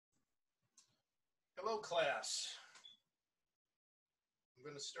Hello, class. I'm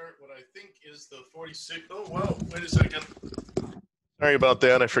going to start what I think is the 46. Oh, wow. Wait a second. Sorry about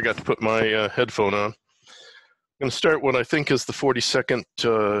that. I forgot to put my headphone on. I'm going to start what I think is the 42nd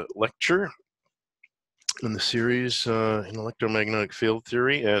lecture in the series in electromagnetic field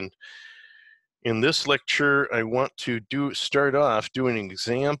theory. And in this lecture, I want to start off doing an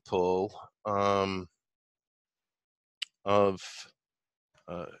example of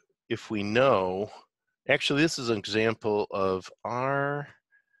if we know, actually this is an example of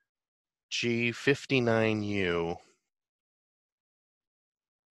RG59U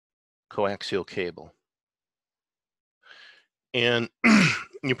coaxial cable. And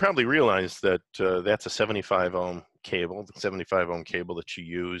you probably realize that that's a 75 ohm cable, the 75 ohm cable that you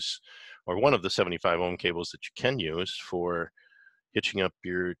use, or one of the 75 ohm cables that you can use for hitching up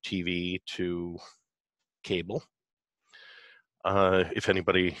your TV to cable. If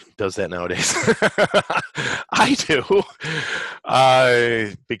anybody does that nowadays. I do,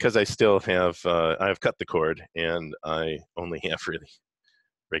 because I still have, I've cut the cord and I only have really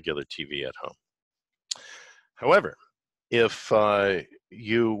regular TV at home. However, if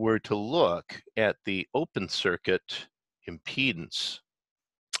you were to look at the open circuit impedance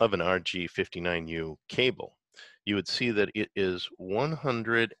of an RG59U cable, you would see that it is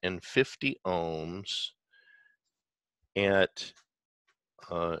 150 ohms at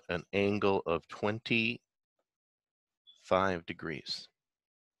an angle of 25 degrees.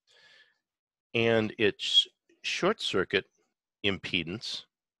 And its short circuit impedance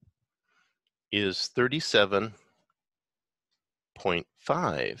is 37.5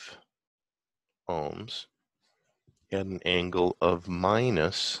 ohms at an angle of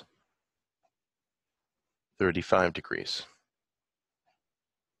minus 35 degrees.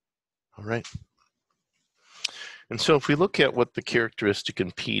 All right. And so if we look at what the characteristic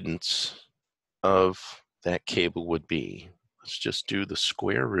impedance of that cable would be, let's just do the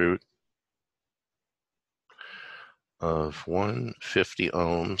square root of 150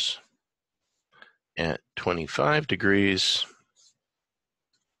 ohms at 25 degrees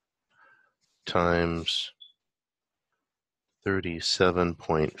times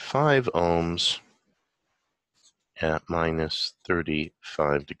 37.5 ohms at minus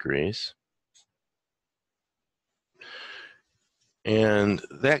 35 degrees. And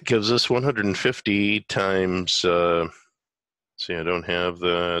that gives us 150 times, see, I don't have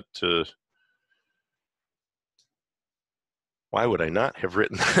that. Why would I not have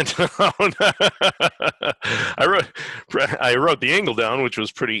written that down? I wrote the angle down, which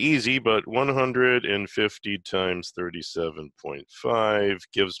was pretty easy, but 150 times 37.5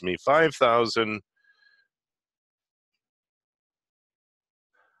 gives me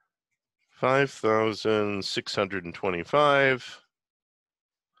 5,625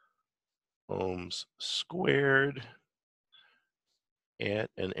 ohms squared at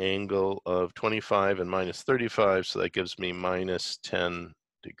an angle of 25 and minus 35, so that gives me minus 10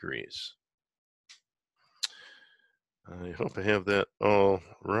 degrees. I hope I have that all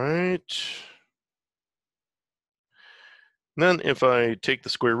right. Then if I take the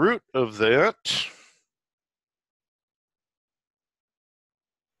square root of that,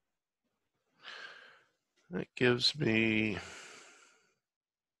 that gives me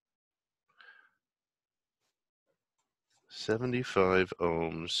 75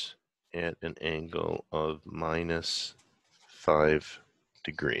 ohms at an angle of minus 5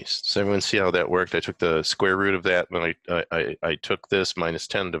 degrees. Does everyone see how that worked? I took the square root of that, and I took this minus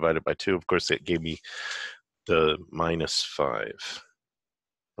 10 divided by 2. Of course, that gave me the minus 5,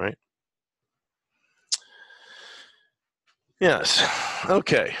 right? Yes.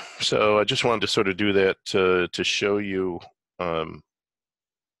 Okay. So I just wanted to sort of do that to show you.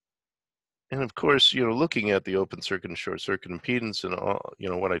 And of course, looking at the open circuit and short circuit impedance and all,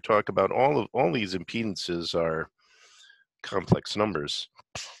 what I talk about, all these impedances are complex numbers.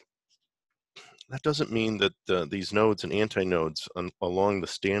 That doesn't mean that these nodes and antinodes along the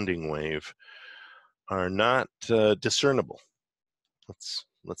standing wave are not discernible.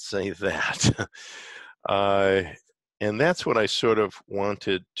 Let's say that. And that's what I sort of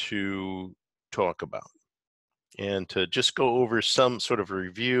wanted to talk about, and to just go over some sort of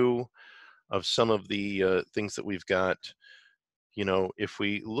review of some of the things that we've got. If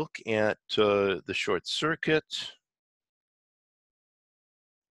we look at the short circuit,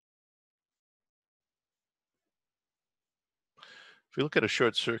 if we look at a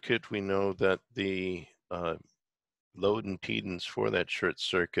short circuit, we know that the load impedance for that short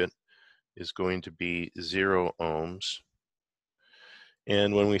circuit is going to be 0 ohms.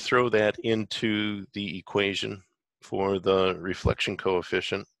 And when we throw that into the equation for the reflection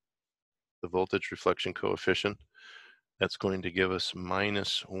coefficient, the voltage reflection coefficient, that's going to give us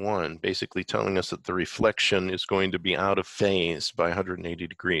 -1, basically telling us that the reflection is going to be out of phase by 180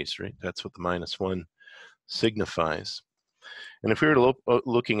 degrees, right? That's what the -1 signifies. And if we were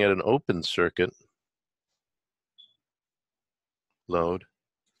looking at an open circuit load,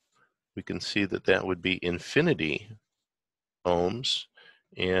 we can see that that would be infinity ohms,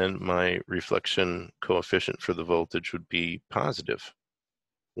 and my reflection coefficient for the voltage would be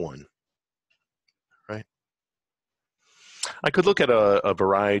 +1, right? I could look at a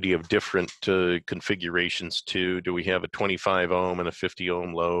variety of different configurations too. Do we have a 25 ohm and a 50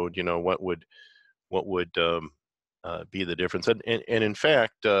 ohm load? You know, what would be the difference? And in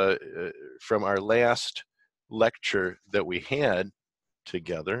fact, from our last lecture that we had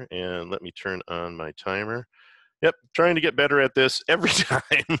together, and let me turn on my timer. Yep, trying to get better at this every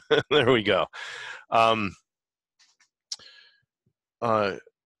time. There we go. Now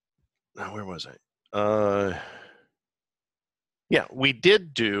where was I? Yeah, we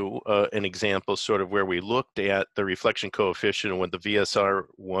did do an example sort of where we looked at the reflection coefficient and what the VSR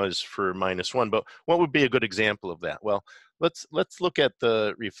was for -1, but what would be a good example of that? Well, let's look at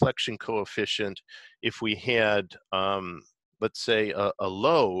the reflection coefficient if we had, let's say, a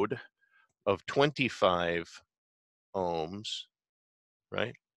load of 25 ohms,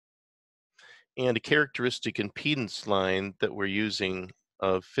 right? And a characteristic impedance line that we're using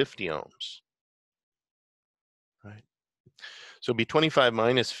of 50 ohms, right? So it'd be 25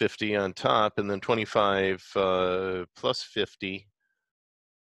 minus 50 on top, and then 25 plus 50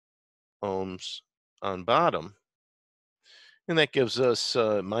 ohms on bottom. And that gives us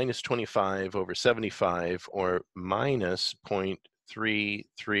 -25 over 75, or minus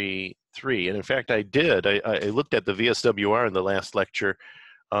 0.333. And in fact, I looked at the VSWR in the last lecture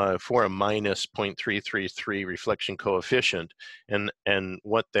for a minus 0.333 reflection coefficient, and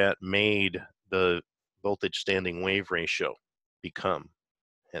what that made the voltage standing wave ratio become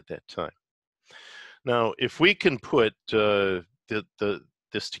at that time. Now, if we can put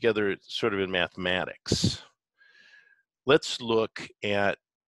this together sort of in mathematics, let's look at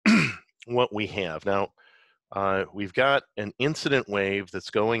what we have. Now, we've got an incident wave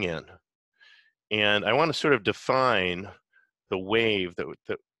that's going in, and I want to sort of define the wave that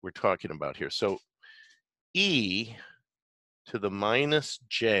we're talking about here. So e to the minus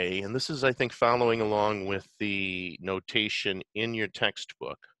j, and this is, I think, following along with the notation in your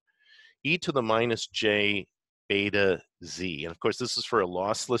textbook, e to the minus j beta z. And of course, this is for a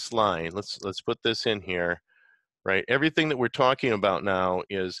lossless line. Let's put this in here, right? Everything that we're talking about now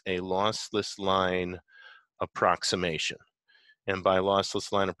is a lossless line approximation. And by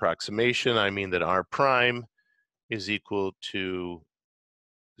lossless line approximation, I mean that R prime is equal to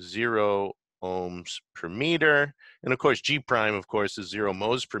 0 ohms per meter. And of course, G prime, of course, is 0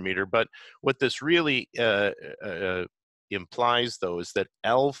 mhos per meter. But what this really implies, though, is that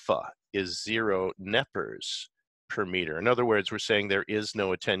alpha is 0 nepers per meter. In other words, we're saying there is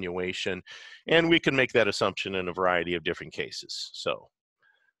no attenuation. And we can make that assumption in a variety of different cases. So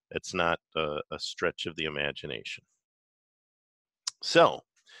it's not a stretch of the imagination. So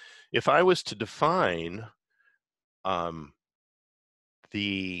if I was to define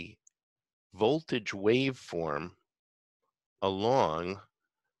the voltage waveform along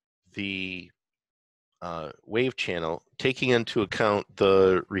the wave channel, taking into account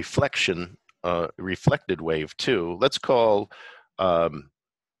the reflected wave too, let's call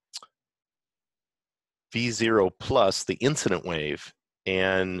V0 plus the incident wave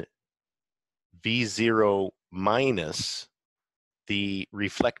and V0 minus the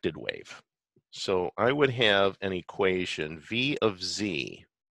reflected wave. So I would have an equation V of Z,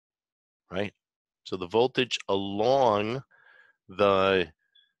 right? So the voltage along the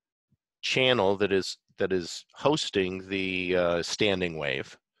channel that is hosting the standing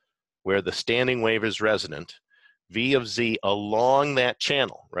wave, where the standing wave is resonant, V of Z along that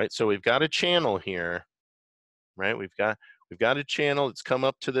channel, right? So we've got a channel here, right? We've got a channel that's come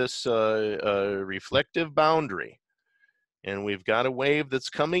up to this reflective boundary, and we've got a wave that's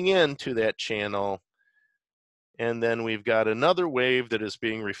coming into that channel, and then we've got another wave that is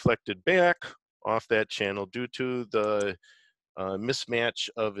being reflected back off that channel due to the mismatch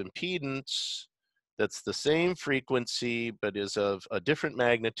of impedance that's the same frequency but is of a different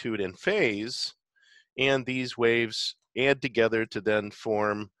magnitude and phase, and these waves add together to then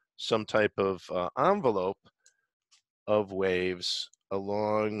form some type of envelope of waves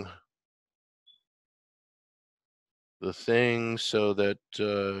along the thing, so that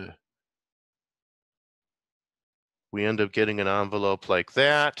we end up getting an envelope like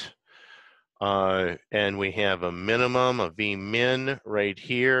that. And we have a minimum, a V min right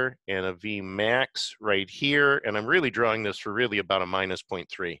here, and a V max right here. And I'm really drawing this for really about a minus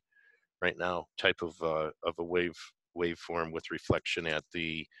 0.3 right now, type of a waveform with reflection at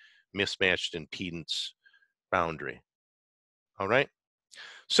the mismatched impedance boundary. All right.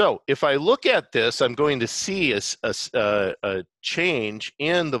 So if I look at this, I'm going to see a change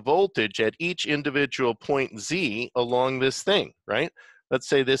in the voltage at each individual point Z along this thing, right? Let's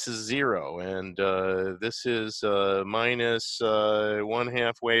say this is 0, and this is minus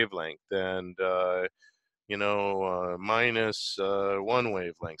 1/2 wavelength, and minus 1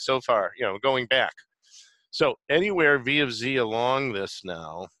 wavelength. So far, going back. So anywhere V of Z along this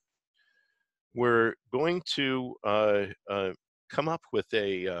now, we're going to come up with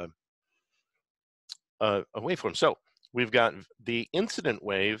a waveform. So we've got the incident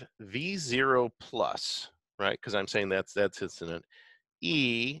wave V0 plus, right? Because I'm saying that's incident,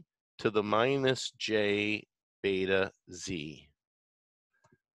 e to the minus j beta z,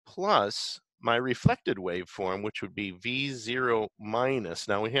 plus my reflected waveform, which would be V0 minus.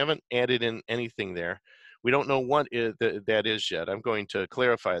 Now we haven't added in anything there. We don't know what that is yet. I'm going to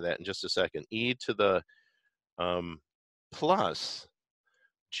clarify that in just a second. E to the plus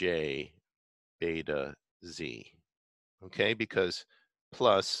j beta z, okay? Because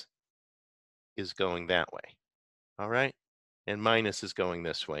plus is going that way, all right? And minus is going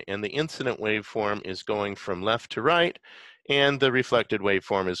this way. And the incident waveform is going from left to right, and the reflected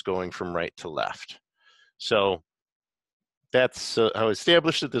waveform is going from right to left. So that's how I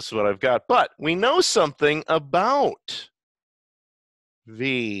established it. This is what I've got. But we know something about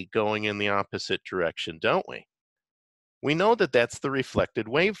V going in the opposite direction, don't we? We know that that's the reflected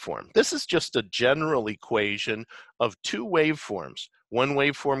waveform. This is just a general equation of two waveforms. One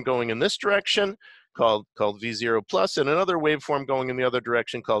waveform going in this direction called V0 plus, and another waveform going in the other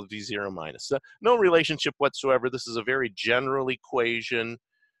direction called V0 minus. So no relationship whatsoever. This is a very general equation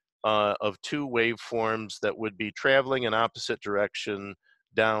of two waveforms that would be traveling in opposite direction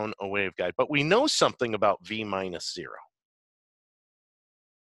down a waveguide. But we know something about V minus 0,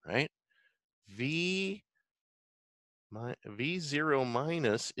 right? V0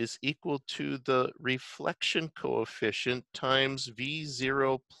 minus is equal to the reflection coefficient times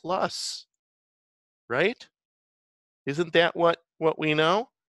V0 plus, right? Isn't that what we know?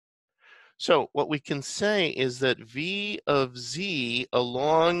 So what we can say is that V of Z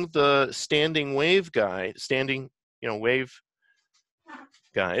along the standing wave guide, wave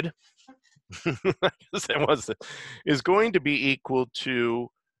guide, is going to be equal to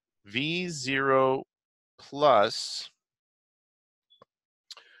V0 plus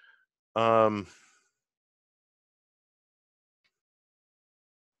where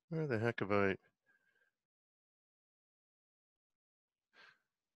the heck have I?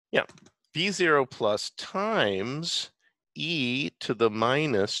 Yeah, V0 plus times e to the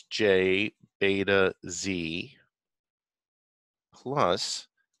minus j beta z plus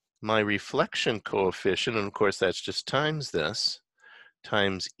my reflection coefficient, and of course that's just times this,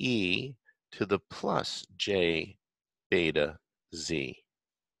 times e to the plus j beta z.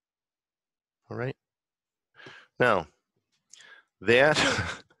 All right. Now, that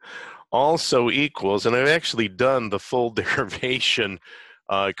also equals, and I've actually done the full derivation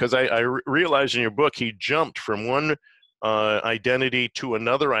because I realized in your book he jumped from one identity to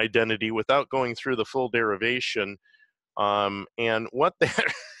another identity without going through the full derivation. And what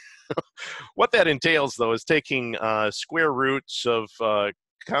that what that entails, though, is taking square roots of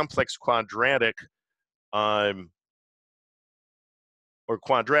complex quadratic or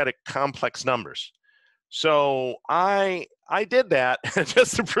quadratic complex numbers. So I did that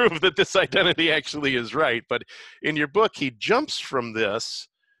just to prove that this identity actually is right. But in your book, he jumps from this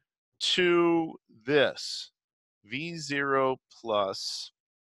to this. V0 plus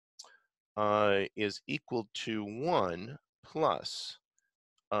is equal to 1 plus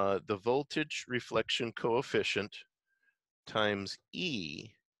the voltage reflection coefficient times e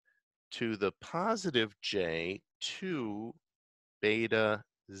to the positive j 2 beta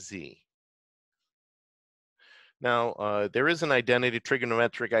z. Now, there is an identity,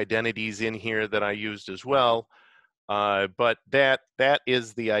 trigonometric identities in here that I used as well, but that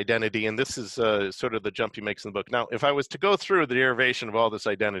is the identity, and this is sort of the jump he makes in the book. Now, if I was to go through the derivation of all this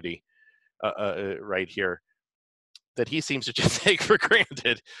identity right here, that he seems to just take for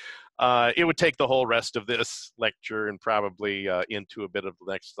granted, it would take the whole rest of this lecture and probably into a bit of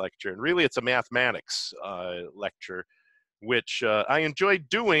the next lecture. And really, it's a mathematics lecture, which I enjoy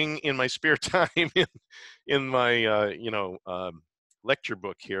doing in my spare time in my lecture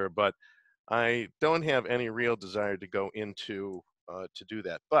book here, but I don't have any real desire to go into to do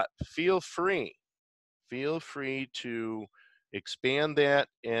that. But feel free to expand that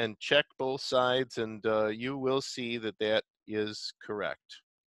and check both sides, and you will see that that is correct.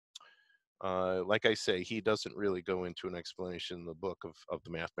 Like I say, he doesn't really go into an explanation in the book of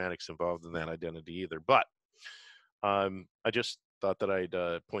the mathematics involved in that identity either, but I just thought that I'd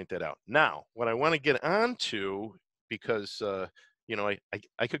point that out. Now, what I want to get on to, because you know,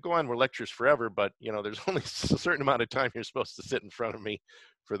 I could go on with lectures forever, but you know, there's only a certain amount of time you're supposed to sit in front of me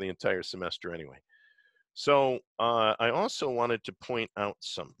for the entire semester anyway. So I also wanted to point out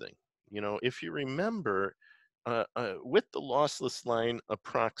something. You know, if you remember, with the lossless line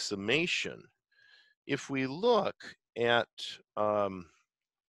approximation, if we look at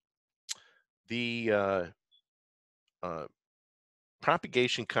the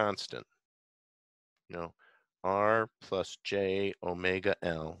propagation constant, you know, R plus J omega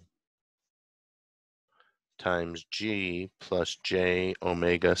L times G plus J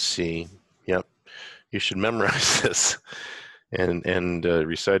omega C. Yep, you should memorize this and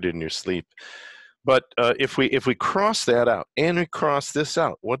recite it in your sleep. But if we cross that out and we cross this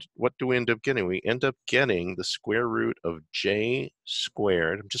out, what do we end up getting? We end up getting the square root of J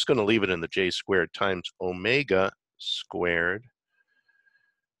squared. I'm just going to leave it in the J squared times omega squared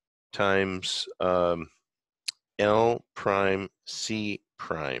times L prime C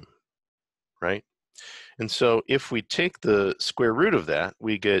prime, right? And so if we take the square root of that,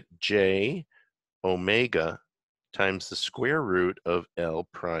 we get J omega times the square root of L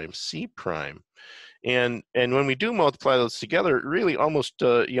prime C prime. And when we do multiply those together, it really almost,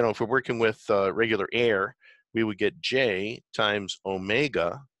 you know, if we're working with regular air, we would get J times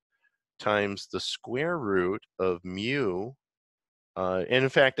omega times the square root of mu. And in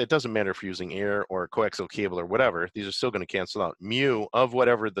fact, it doesn't matter if you're using air or a coaxial cable or whatever, these are still going to cancel out. Mu of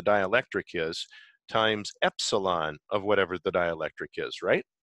whatever the dielectric is times epsilon of whatever the dielectric is, right?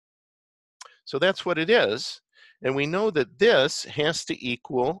 So that's what it is. And we know that this has to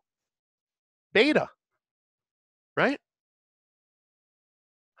equal beta, right?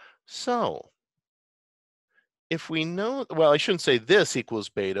 So if we know, well, I shouldn't say this equals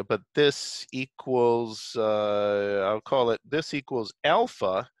beta, but this equals, I'll call it, this equals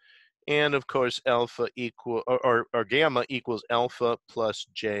alpha. And of course, alpha equal, or gamma equals alpha plus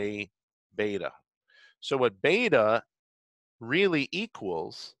J beta. So what beta really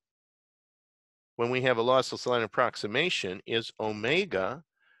equals when we have a lossless line approximation is omega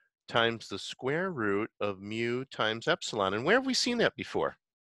times the square root of mu times epsilon. And where have we seen that before,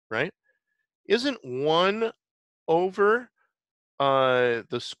 right? Isn't 1 over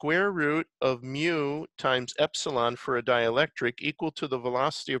the square root of mu times epsilon for a dielectric equal to the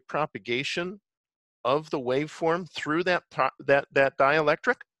velocity of propagation of the waveform through that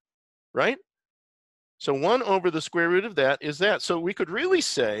dielectric, right? So 1 over the square root of that is that. So we could really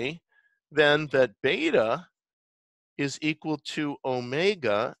say then that beta is equal to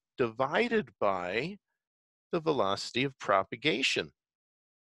omega divided by the velocity of propagation,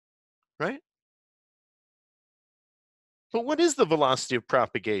 right? But what is the velocity of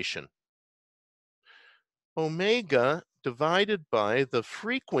propagation? Omega divided by the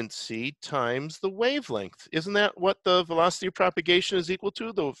frequency times the wavelength. Isn't that what the velocity of propagation is equal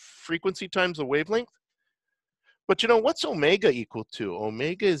to? The frequency times the wavelength? But you know, what's omega equal to?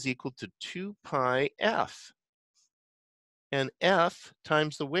 Omega is equal to 2 pi f. And f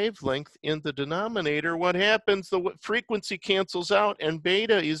times the wavelength in the denominator, what happens? The frequency cancels out, and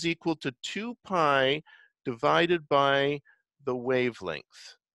beta is equal to 2 pi divided by the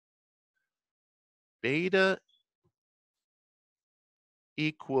wavelength. Beta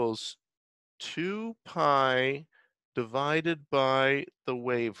equals 2 pi divided by the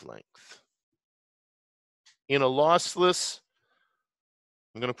wavelength. In a lossless,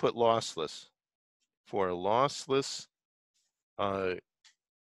 I'm going to put lossless for a lossless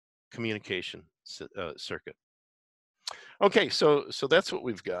communication circuit. Okay, so that's what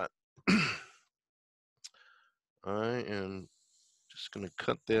we've got. I am just going to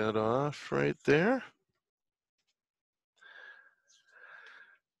cut that off right there.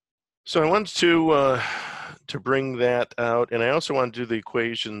 So I wanted to bring that out, and I also want to do the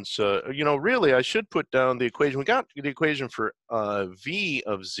equations. You know, really, I should put down the equation. We got the equation for V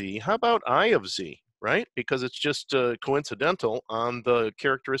of Z. How about I of Z, right? Because it's just coincidental on the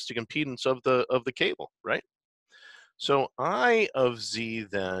characteristic impedance of the cable, right? So I of Z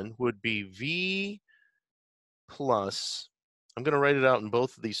then would be V plus, I'm going to write it out in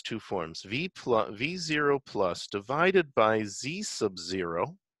both of these two forms, V0 plus divided by Z sub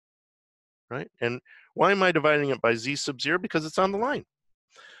 0, right? And why am I dividing it by Z sub 0? Because it's on the line.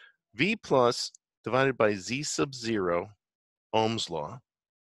 V plus divided by Z sub 0 Ohm's law,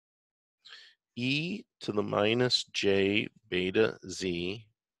 e to the minus j beta z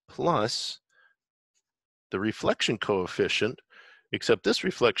plus the reflection coefficient, except this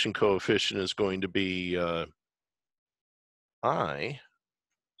reflection coefficient is going to be I,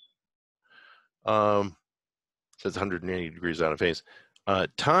 says 180 degrees out of phase,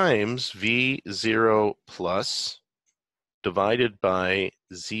 times V0 plus divided by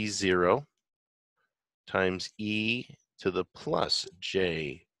Z0 times e to the plus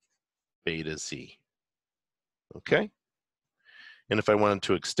j beta z. Okay? And if I wanted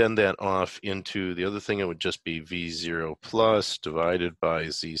to extend that off into the other thing, it would just be V0 plus divided by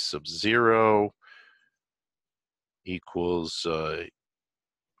Z sub 0 equals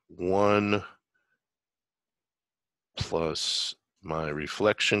 1 plus my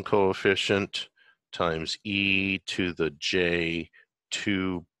reflection coefficient times e to the j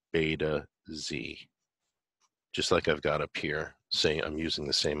 2 beta z. Just like I've got up here, saying I'm using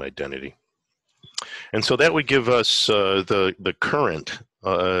the same identity. And so that would give us the current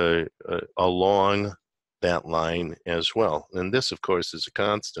along that line as well. And this, of course, is a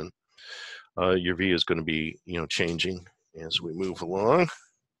constant. Your V is going to be, changing as we move along.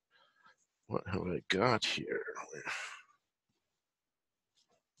 What have I got here?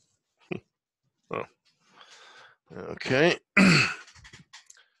 Oh, okay.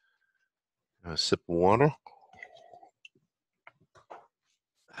 A sip of water.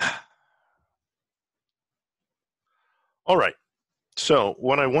 All right. So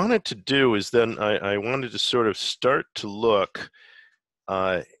what I wanted to do is then I wanted to sort of start to look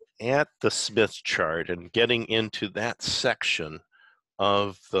at the Smith chart and getting into that section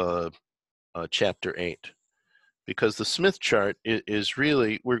of the chapter 8, because the Smith chart is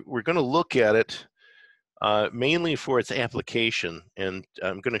really, we're going to look at it mainly for its application, and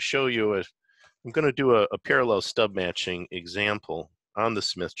I'm going to show you I'm going to do a parallel stub matching example on the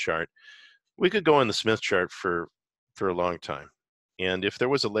Smith chart. We could go on the Smith chart for a long time. And if there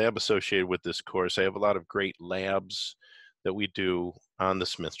was a lab associated with this course, I have a lot of great labs that we do on the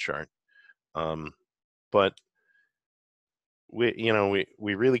Smith chart. But we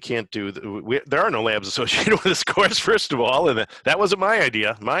really can't do, there are no labs associated with this course, first of all, and that wasn't my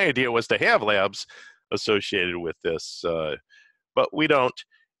idea. My idea was to have labs associated with this, but we don't.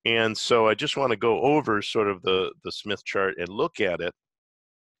 And so I just want to go over sort of the Smith chart and look at it,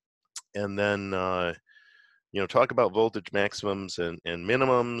 and then talk about voltage maximums and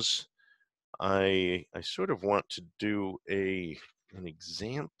minimums. I sort of want to do an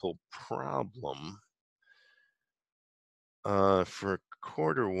example problem for a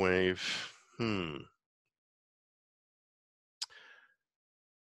quarter wave. I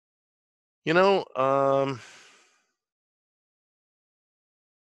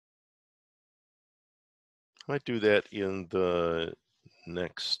might do that in the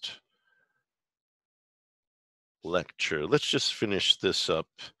next lecture. Let's just finish this up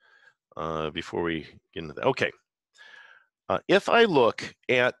before we get into that. Okay. If I look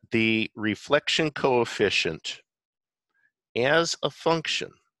at the reflection coefficient as a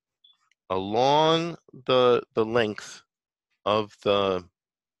function along the length of the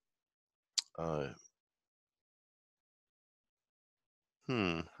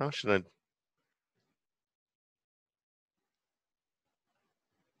how should I?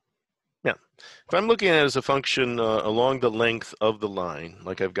 Yeah, if I'm looking at it as a function along the length of the line,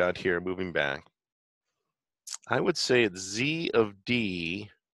 like I've got here, moving back, I would say it's z of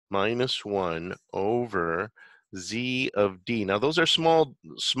d minus 1 over z of d. Now those are small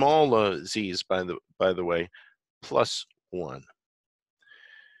z's, by the way, plus 1.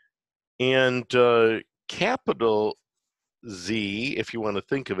 And capital Z, if you want to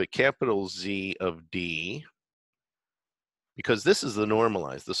think of it, capital Z of D, because this is the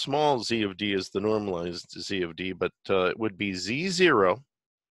normalized. The small z of d is the normalized z of d, but it would be z0,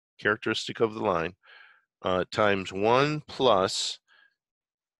 characteristic of the line, times 1 plus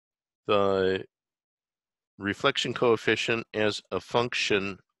the reflection coefficient as a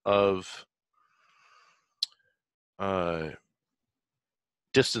function of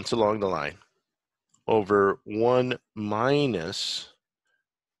distance along the line over 1 minus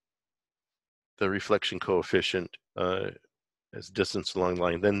the reflection coefficient as distance along the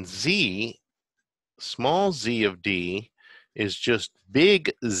line. Then z, small z of d, is just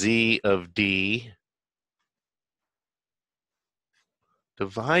big Z of d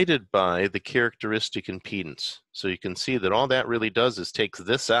divided by the characteristic impedance. So you can see that all that really does is takes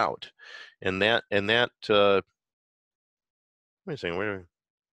this out, and that wait a second, wait a minute.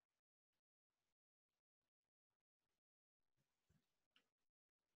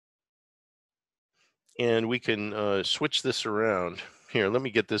 And we can switch this around. Here, let me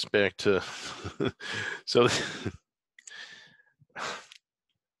get this back to, so,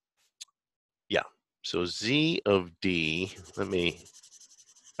 yeah. So Z of D,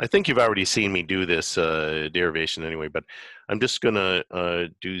 I think you've already seen me do this derivation anyway, but I'm just gonna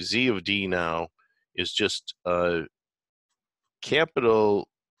do Z of D now is just capital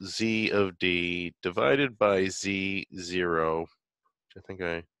Z of D divided by Z0, which I think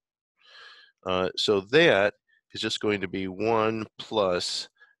so that is just going to be 1 plus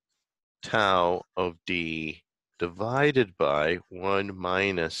tau of D divided by 1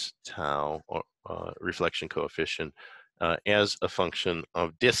 minus tau, or reflection coefficient, as a function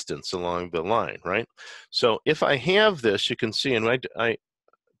of distance along the line, right? So if I have this, you can see, and I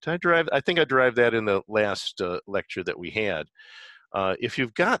think I derived that in the last lecture that we had. If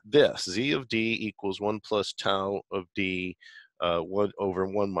you've got this, Z of D equals 1 plus tau of D, 1 over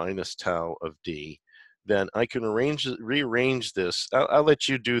 1 minus tau of D, then I can rearrange this. I'll let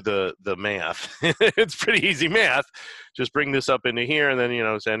you do the math. It's pretty easy math. Just bring this up into here, and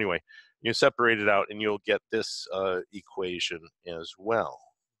then, so anyway, you separate it out, and you'll get this equation as well.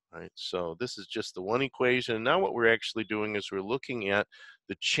 Right, so this is just the one equation. Now what we're actually doing is we're looking at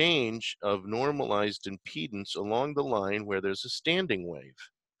the change of normalized impedance along the line where there's a standing wave.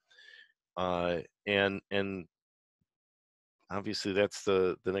 And obviously that's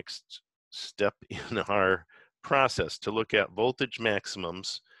the next step in our process, to look at voltage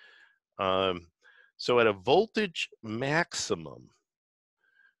maximums. So at a voltage maximum,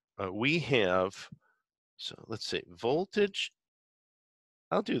 we have, so let's say voltage,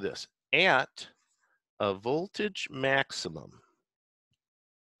 I'll do this, at a voltage maximum,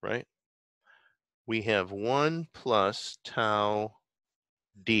 right? We have 1 plus tau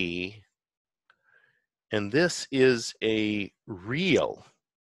D, and this is a real,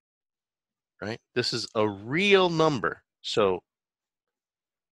 right? This is a real number. So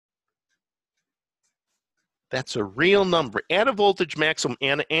that's a real number at a voltage maximum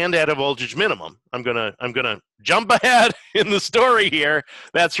and at a voltage minimum. I'm gonna jump ahead in the story here.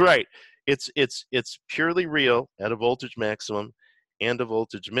 That's right. It's purely real at a voltage maximum and a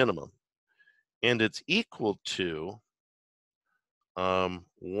voltage minimum, and it's equal to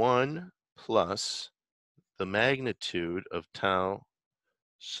 1 plus the magnitude of tau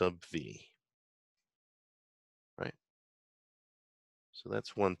sub v, right? So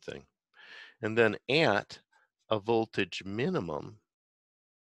that's one thing. And then at a voltage minimum,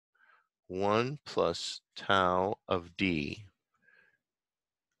 1 plus tau of d,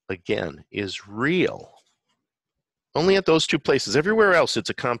 again, is real. Only at those two places. Everywhere else, it's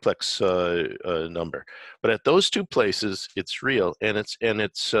a complex number. But at those two places, it's real, and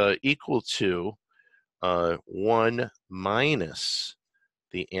it's equal to 1 minus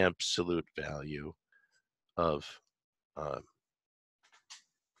the absolute value of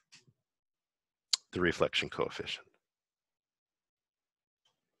the reflection coefficient.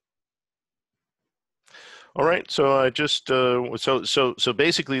 All right, so I just so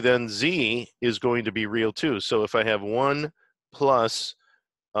basically then Z is going to be real too. So if I have 1 plus,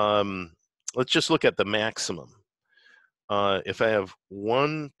 let's just look at the maximum. If I have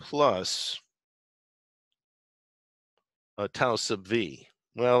 1 plus tau sub v,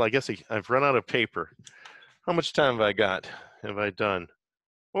 well, I guess I've run out of paper. How much time have I got? Have I done?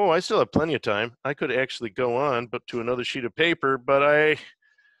 Oh, I still have plenty of time. I could actually go on, but to another sheet of paper, but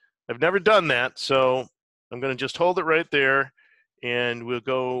I've never done that, so I'm going to just hold it right there, and we'll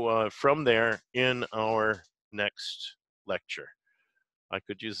go from there in our next lecture. I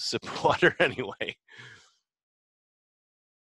could use a sip of water anyway.